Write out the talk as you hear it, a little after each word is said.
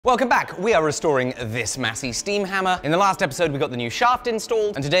Welcome back. We are restoring this massy steam hammer. In the last episode, we got the new shaft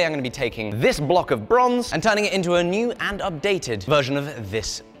installed, and today I'm going to be taking this block of bronze and turning it into a new and updated version of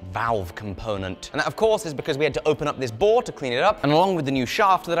this valve component. And that, of course, is because we had to open up this bore to clean it up, and along with the new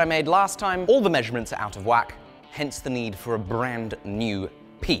shaft that I made last time, all the measurements are out of whack, hence the need for a brand new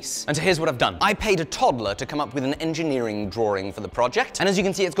piece. And so here's what I've done. I paid a toddler to come up with an engineering drawing for the project, and as you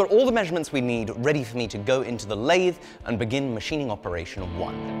can see, it's got all the measurements we need ready for me to go into the lathe and begin machining operation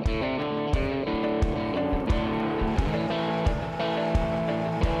 1.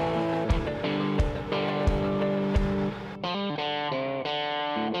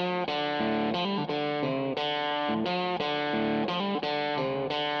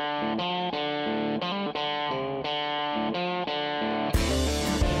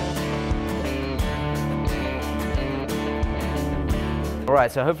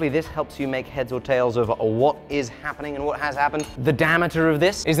 Alright, so hopefully this helps you make heads or tails of what is happening and what has happened. The diameter of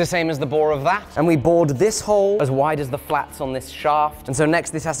this is the same as the bore of that, and we bored this hole as wide as the flats on this shaft. And so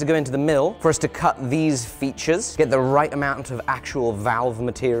next this has to go into the mill for us to cut these features, get the right amount of actual valve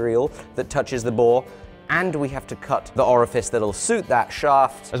material that touches the bore, and we have to cut the orifice that'll suit that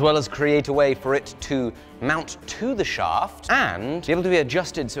shaft, as well as create a way for it to mount to the shaft and be able to be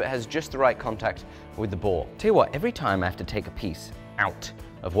adjusted so it has just the right contact with the bore. Tell you what, every time I have to take a piece out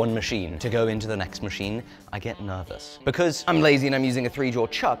of one machine to go into the next machine, I get nervous. Because I'm lazy and I'm using a 3-jaw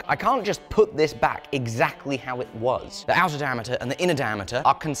chuck, I can't just put this back exactly how it was. The outer diameter and the inner diameter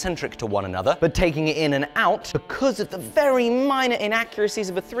are concentric to one another, but taking it in and out, because of the very minor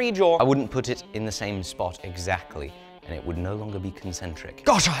inaccuracies of a 3-jaw, I wouldn't put it in the same spot exactly, and it would no longer be concentric.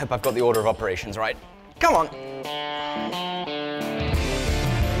 Gosh, I hope I've got the order of operations right. Come on.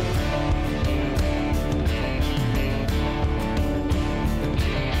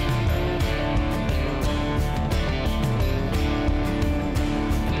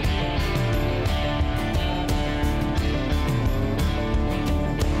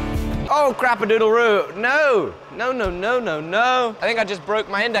 Oh, crap-a-doodle-roo. No. No, no, no, no, no. I think I just broke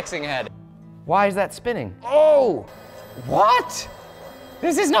my indexing head. Why is that spinning? Oh! What?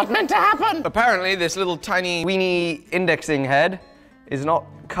 This is not meant to happen! Apparently, this little tiny weeny indexing head is not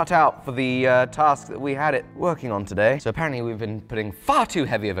cut out for the task that we had it working on today. So apparently we've been putting far too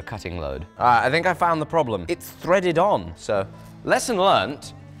heavy of a cutting load. I think I found the problem. It's threaded on. So, lesson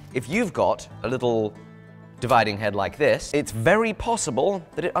learnt, if you've got a little dividing head like this, it's very possible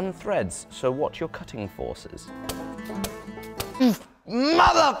that it unthreads, so watch your cutting forces.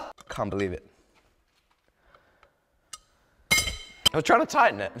 Mother! Can't believe it. I was trying to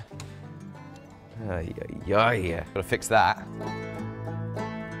tighten it. Yeah. Gotta fix that.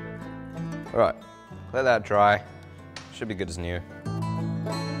 All right, let that dry. Should be good as new.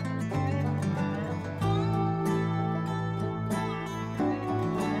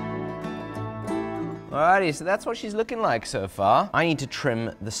 Alrighty, so that's what she's looking like so far. I need to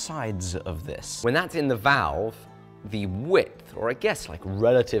trim the sides of this. When that's in the valve, the width, or I guess like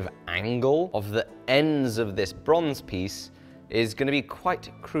relative angle of the ends of this bronze piece is gonna be quite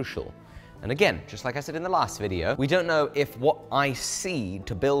crucial. And again, just like I said in the last video, we don't know if what I see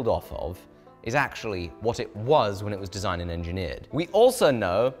to build off of is actually what it was when it was designed and engineered. We also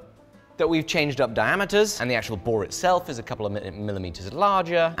know that we've changed up diameters, and the actual bore itself is a couple of millimeters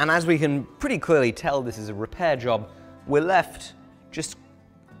larger. And as we can pretty clearly tell this is a repair job, we're left just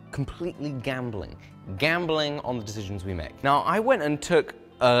completely gambling on the decisions we make. Now, I went and took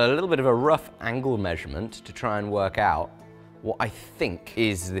a little bit of a rough angle measurement to try and work out what I think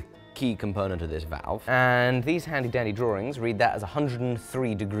is the key component of this valve, and these handy dandy drawings read that as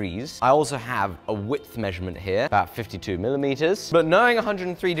 103 degrees. I also have a width measurement here, about 52 millimeters, but knowing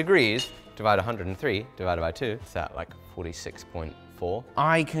 103 degrees, divide 103, divided by 2, it's at like 46.4.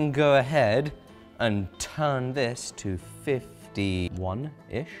 I can go ahead and turn this to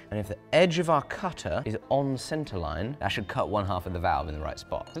 51-ish, and if the edge of our cutter is on center line, that should cut one half of the valve in the right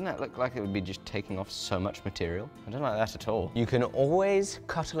spot. Doesn't that look like it would be just taking off so much material? I don't like that at all. You can always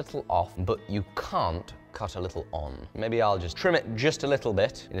cut a little off, but you can't cut a little on. Maybe I'll just trim it just a little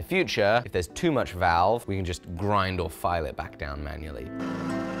bit. In the future, if there's too much valve, we can just grind or file it back down manually.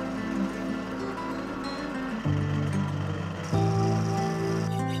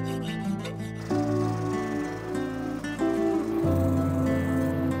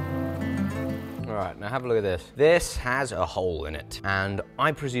 Alright, now have a look at this. This has a hole in it, and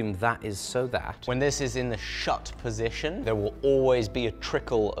I presume that is so that when this is in the shut position, there will always be a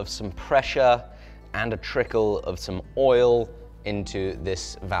trickle of some pressure and a trickle of some oil into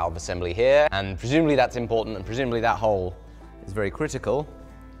this valve assembly here, and presumably that's important, and presumably that hole is very critical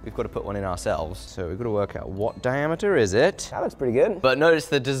we've got to put one in ourselves. So we've got to work out what diameter is it. That looks pretty good. But notice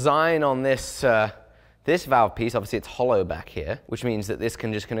the design on this, this valve piece, obviously it's hollow back here, which means that this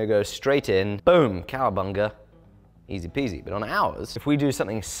can just gonna go straight in, boom, cowabunga, easy peasy. But on ours, if we do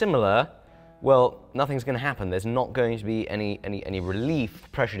something similar, well, nothing's gonna happen. There's not going to be any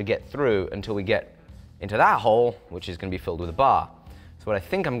relief pressure to get through until we get into that hole, which is gonna be filled with a bar. So what I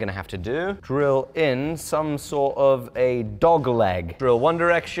think I'm gonna have to do, drill in some sort of a dog leg. Drill one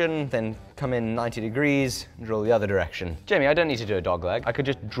direction, then come in 90 degrees, and drill the other direction. Jamie, I don't need to do a dog leg. I could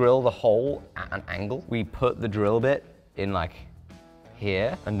just drill the hole at an angle. We put the drill bit in like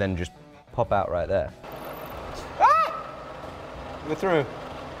here, and then just pop out right there. Ah! We're through.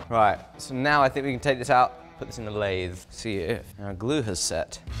 Right, so now I think we can take this out, put this in the lathe, see if our glue has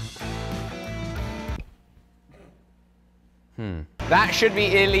set. That should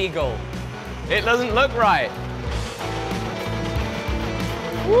be illegal. It doesn't look right.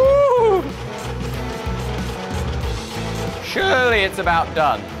 Woo! Surely it's about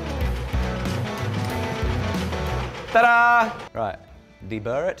done. Ta-da! Right,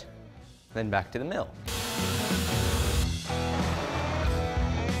 deburr it, then back to the mill.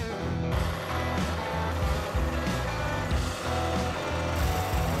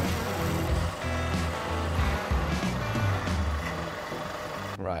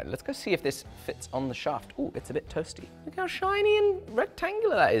 Right, let's go see if this fits on the shaft. Ooh, it's a bit toasty. Look how shiny and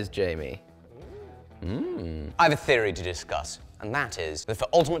rectangular that is, Jamie. I have a theory to discuss, and that is that for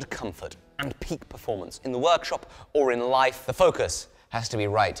ultimate comfort and peak performance in the workshop or in life, the focus has to be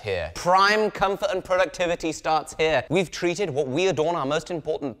right here. Prime comfort and productivity starts here. We've treated what we adorn our most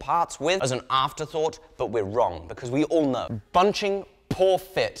important parts with as an afterthought, but we're wrong, because we all know bunching, poor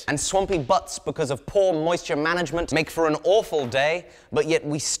fit, and swampy butts because of poor moisture management make for an awful day, but yet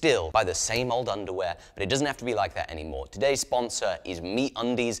we still buy the same old underwear. But it doesn't have to be like that anymore. Today's sponsor is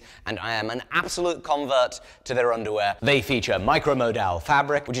MeUndies, and I am an absolute convert to their underwear. They feature micromodal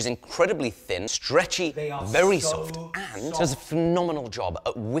fabric, which is incredibly thin, stretchy, very soft, and does a phenomenal job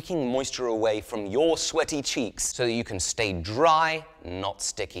at wicking moisture away from your sweaty cheeks so that you can stay dry, not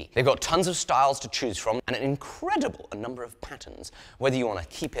sticky. They've got tons of styles to choose from and an incredible number of patterns, whether you want to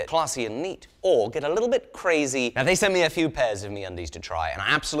keep it classy and neat or get a little bit crazy. Now, they sent me a few pairs of MeUndies to try, and I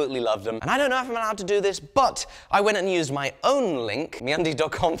absolutely loved them. And I don't know if I'm allowed to do this, but I went and used my own link,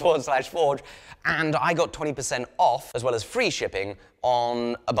 meundies.com/forge, and I got 20% off, as well as free shipping,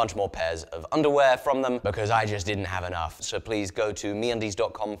 on a bunch more pairs of underwear from them, because I just didn't have enough. So please go to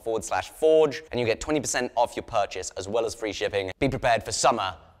meundies.com/forge, and you get 20% off your purchase, as well as free shipping. Be prepared for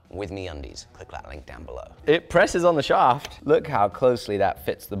summer with MeUndies. Click that link down below. It presses on the shaft. Look how closely that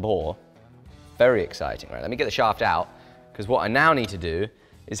fits the bore. Very exciting. Right, let me get the shaft out, because what I now need to do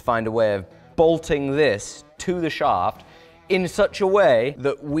is find a way of bolting this to the shaft in such a way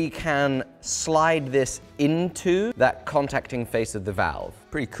that we can slide this into that contacting face of the valve.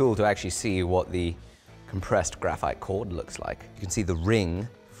 Pretty cool to actually see what the compressed graphite cord looks like. You can see the ring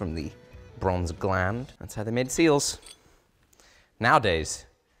from the bronze gland. That's how they made seals. Nowadays,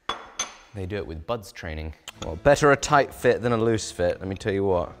 they do it with buds training. Well, better a tight fit than a loose fit, let me tell you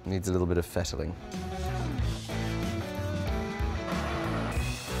what. It needs a little bit of fettling.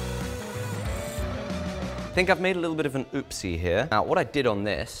 I think I've made a little bit of an oopsie here. Now, what I did on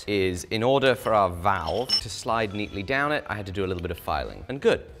this is, in order for our valve to slide neatly down it, I had to do a little bit of filing. And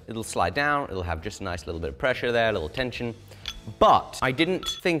good, it'll slide down, it'll have just a nice little bit of pressure there, a little tension. But I didn't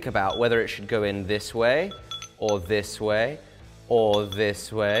think about whether it should go in this way, or this way, or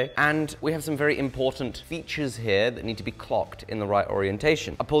this way. And we have some very important features here that need to be clocked in the right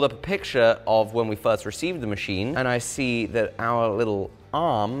orientation. I pulled up a picture of when we first received the machine, and I see that our little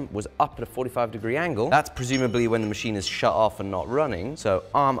arm was up at a 45-degree angle. That's presumably when the machine is shut off and not running. So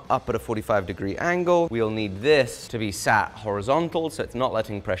arm up at a 45-degree angle. We'll need this to be sat horizontal, so it's not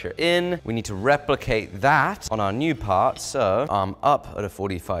letting pressure in. We need to replicate that on our new part. So arm up at a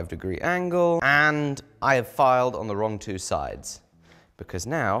 45-degree angle, and I have filed on the wrong two sides, because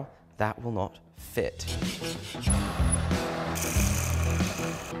now that will not fit.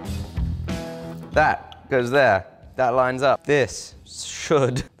 That goes there. That lines up. This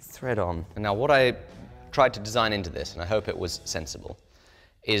should thread on. And now what I tried to design into this, and I hope it was sensible,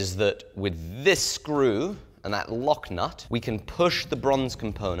 is that with this screw and that lock nut, we can push the bronze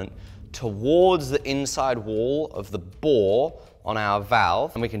component towards the inside wall of the bore on our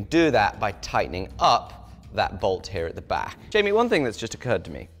valve, and we can do that by tightening up that bolt here at the back. Jamie, one thing that's just occurred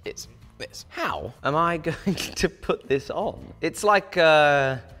to me is this. How am I going to put this on? It's like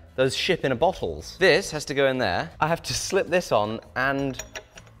those ship-in-a-bottles. This has to go in there. I have to slip this on and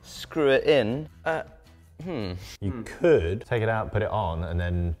screw it in. You could take it out, put it on, and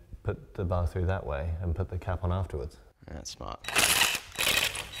then put the bar through that way, and put the cap on afterwards. That's smart.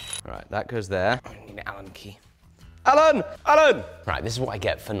 Right, that goes there. I need an Allen key. Allen! Allen! Right, this is what I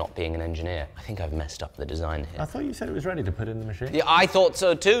get for not being an engineer. I think I've messed up the design here. I thought you said it was ready to put in the machine. Yeah, I thought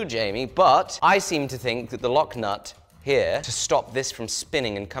so too, Jamie, but I seem to think that the lock nut here, to stop this from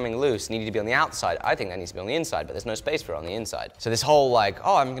spinning and coming loose, needed to be on the outside. I think that needs to be on the inside, but there's no space for it on the inside. So this whole like,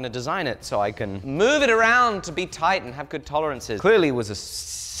 oh, I'm gonna design it so I can move it around to be tight and have good tolerances, clearly was a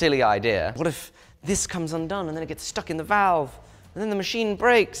silly idea. What if this comes undone and then it gets stuck in the valve and then the machine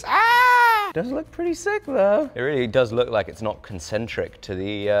breaks? Ah! It does look pretty sick though. It really does look like it's not concentric to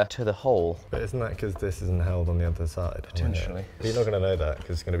the hole. But isn't that because this isn't held on the other side? Potentially. Yeah. You're not going to know that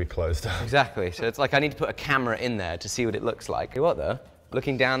because it's going to be closed up. Exactly. So it's like I need to put a camera in there to see what it looks like. What though?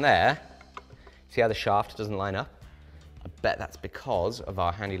 Looking down there, see how the shaft doesn't line up? I bet that's because of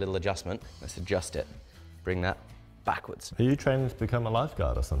our handy little adjustment. Let's adjust it. Bring that backwards. Are you training to become a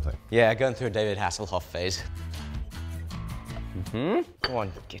lifeguard or something? Yeah, going through a David Hasselhoff phase. Go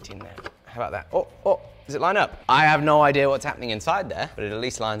on, get in there. How about that? Oh, does it line up? I have no idea what's happening inside there, but it at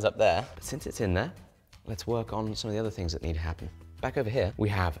least lines up there. But since it's in there, let's work on some of the other things that need to happen. Back over here, we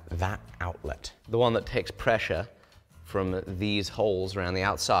have that outlet. The one that takes pressure from these holes around the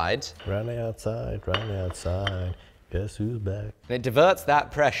outside. Round the outside, guess who's back? And it diverts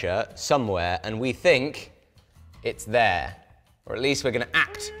that pressure somewhere, and we think it's there. Or at least we're gonna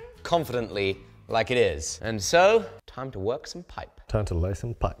act confidently like it is. And so, time to work some pipe. Time to lay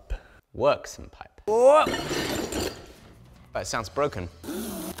some pipe. Work some pipe. Whoa. Oh, it sounds broken.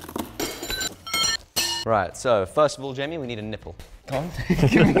 Right, so first of all, Jamie, we need a nipple. Come on,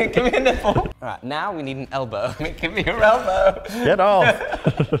 give me a nipple. Right, now we need an elbow. Give me your elbow. Get off.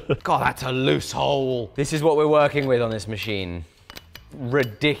 God, that's a loose hole. This is what we're working with on this machine.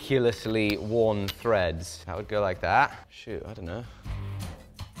 Ridiculously worn threads. That would go like that. Shoot, I don't know.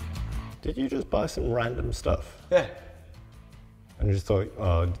 Did you just buy some random stuff? Yeah. And you just thought,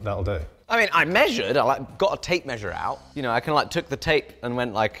 oh, that'll do? I mean, I measured, I got a tape measure out. You know, I kind of took the tape and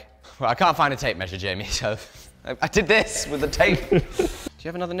went like, well, I can't find a tape measure, Jamie, so I did this with the tape. Do you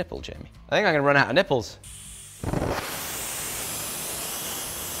have another nipple, Jamie? I think I'm gonna run out of nipples.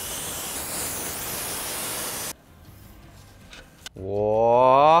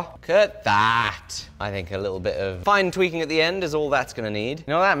 Whoa, look at that. I think a little bit of fine tweaking at the end is all that's gonna need. You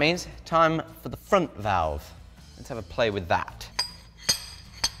know what that means? Time for the front valve. Let's have a play with that.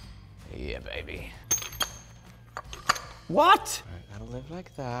 Yeah, baby. What? Right, that'll live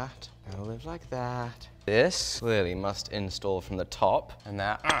like that. That'll live like that. This clearly must install from the top, and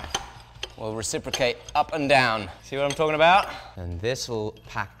that will reciprocate up and down. See what I'm talking about? And this will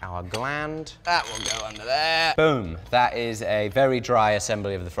pack our gland. That will go under there. Boom. That is a very dry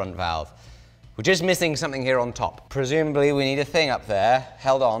assembly of the front valve. We're just missing something here on top. Presumably we need a thing up there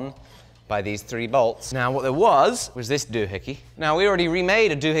held on by these 3 bolts. Now what there was this doohickey. Now we already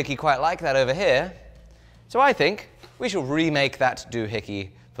remade a doohickey quite like that over here. So I think we shall remake that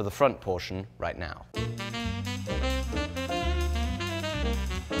doohickey for the front portion right now.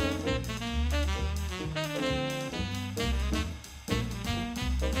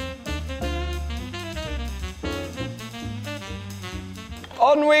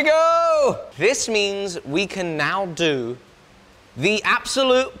 On we go! This means we can now do the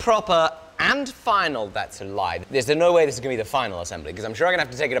absolute proper and final, that's a lie. There's no way this is gonna be the final assembly, because I'm sure I'm gonna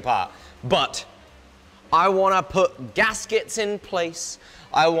have to take it apart, but I wanna put gaskets in place,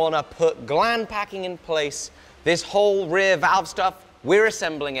 I wanna put gland packing in place, this whole rear valve stuff, we're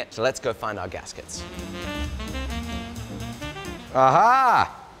assembling it, so let's go find our gaskets.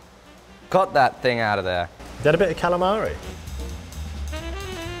 Aha! Got that thing out of there. Is that a bit of calamari?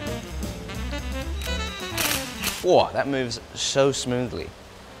 Whoa, that moves so smoothly.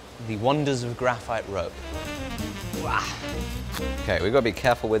 The wonders of graphite rope. Wow. Okay, we've got to be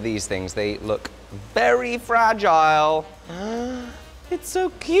careful with these things. They look very fragile. It's so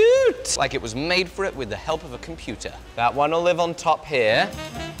cute. Like it was made for it with the help of a computer. That one will live on top here.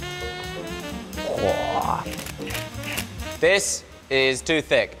 Whoa. This is too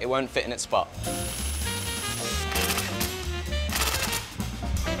thick. It won't fit in its spot.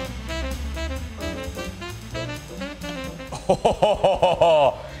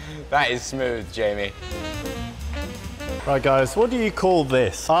 Oh, that is smooth, Jamie. Right guys, what do you call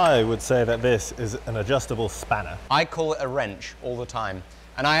this? I would say that this is an adjustable spanner. I call it a wrench all the time.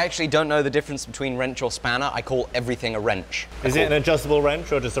 And I actually don't know the difference between wrench or spanner. I call everything a wrench. Is it an adjustable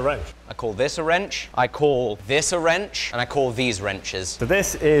wrench or just a wrench? I call this a wrench, I call this a wrench, and I call these wrenches. So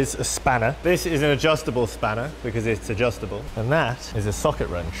this is a spanner. This is an adjustable spanner because it's adjustable. And that is a socket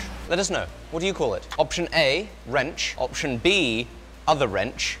wrench. Let us know. What do you call it? Option A, wrench. Option B, other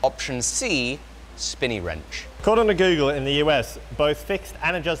wrench. Option C, spinny wrench. According to Google, in the US, both fixed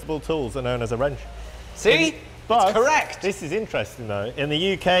and adjustable tools are known as a wrench. See? It's correct. This is interesting though. In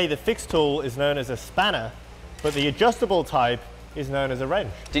the UK, the fixed tool is known as a spanner, but the adjustable type is known as a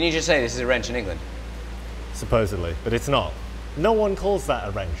wrench. Didn't you just say this is a wrench in England? Supposedly, but it's not. No one calls that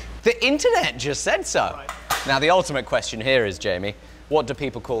a wrench. The internet just said so. Right. Now the ultimate question here is, Jamie, what do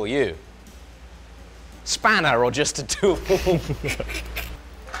people call you? Spanner or just a tool?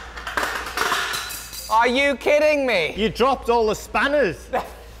 Are you kidding me? You dropped all the spanners. They're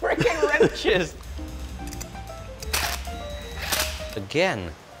freaking wrenches. Again,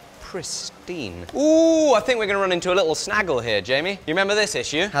 pristine. Ooh, I think we're gonna run into a little snaggle here, Jamie. You remember this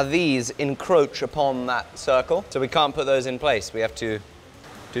issue? How these encroach upon that circle, so we can't put those in place. We have to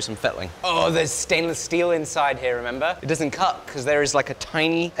do some fettling. Oh, there's stainless steel inside here, remember? It doesn't cut, because there is like a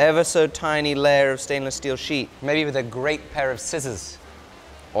tiny, ever so tiny layer of stainless steel sheet. Maybe with a great pair of scissors.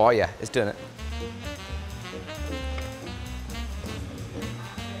 Oh yeah, it's doing it.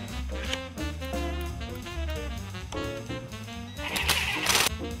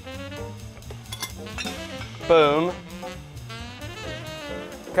 Boom.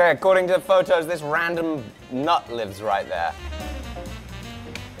 Okay, according to the photos, this random nut lives right there.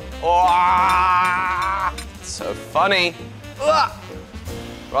 Oh, so funny. Ugh.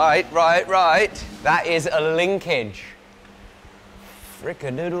 Right. That is a linkage.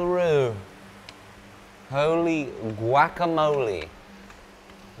 Frickadoodle-roo. Holy guacamole.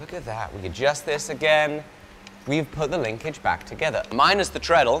 Look at that. We adjust this again. We've put the linkage back together. Minus the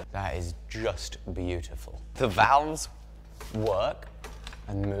treadle. That is just beautiful. The valves work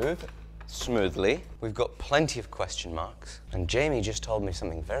and move smoothly. We've got plenty of question marks. And Jamie just told me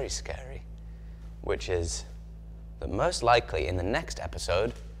something very scary, which is that most likely in the next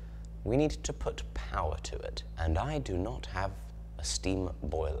episode, we need to put power to it. And I do not have a steam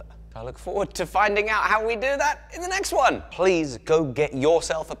boiler. I look forward to finding out how we do that in the next one. Please go get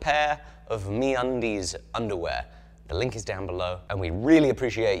yourself a pair of MeUndies underwear. The link is down below, and we really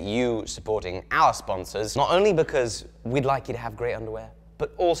appreciate you supporting our sponsors, not only because we'd like you to have great underwear,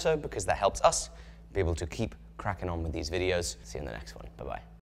 but also because that helps us be able to keep cracking on with these videos. See you in the next one. Bye-bye.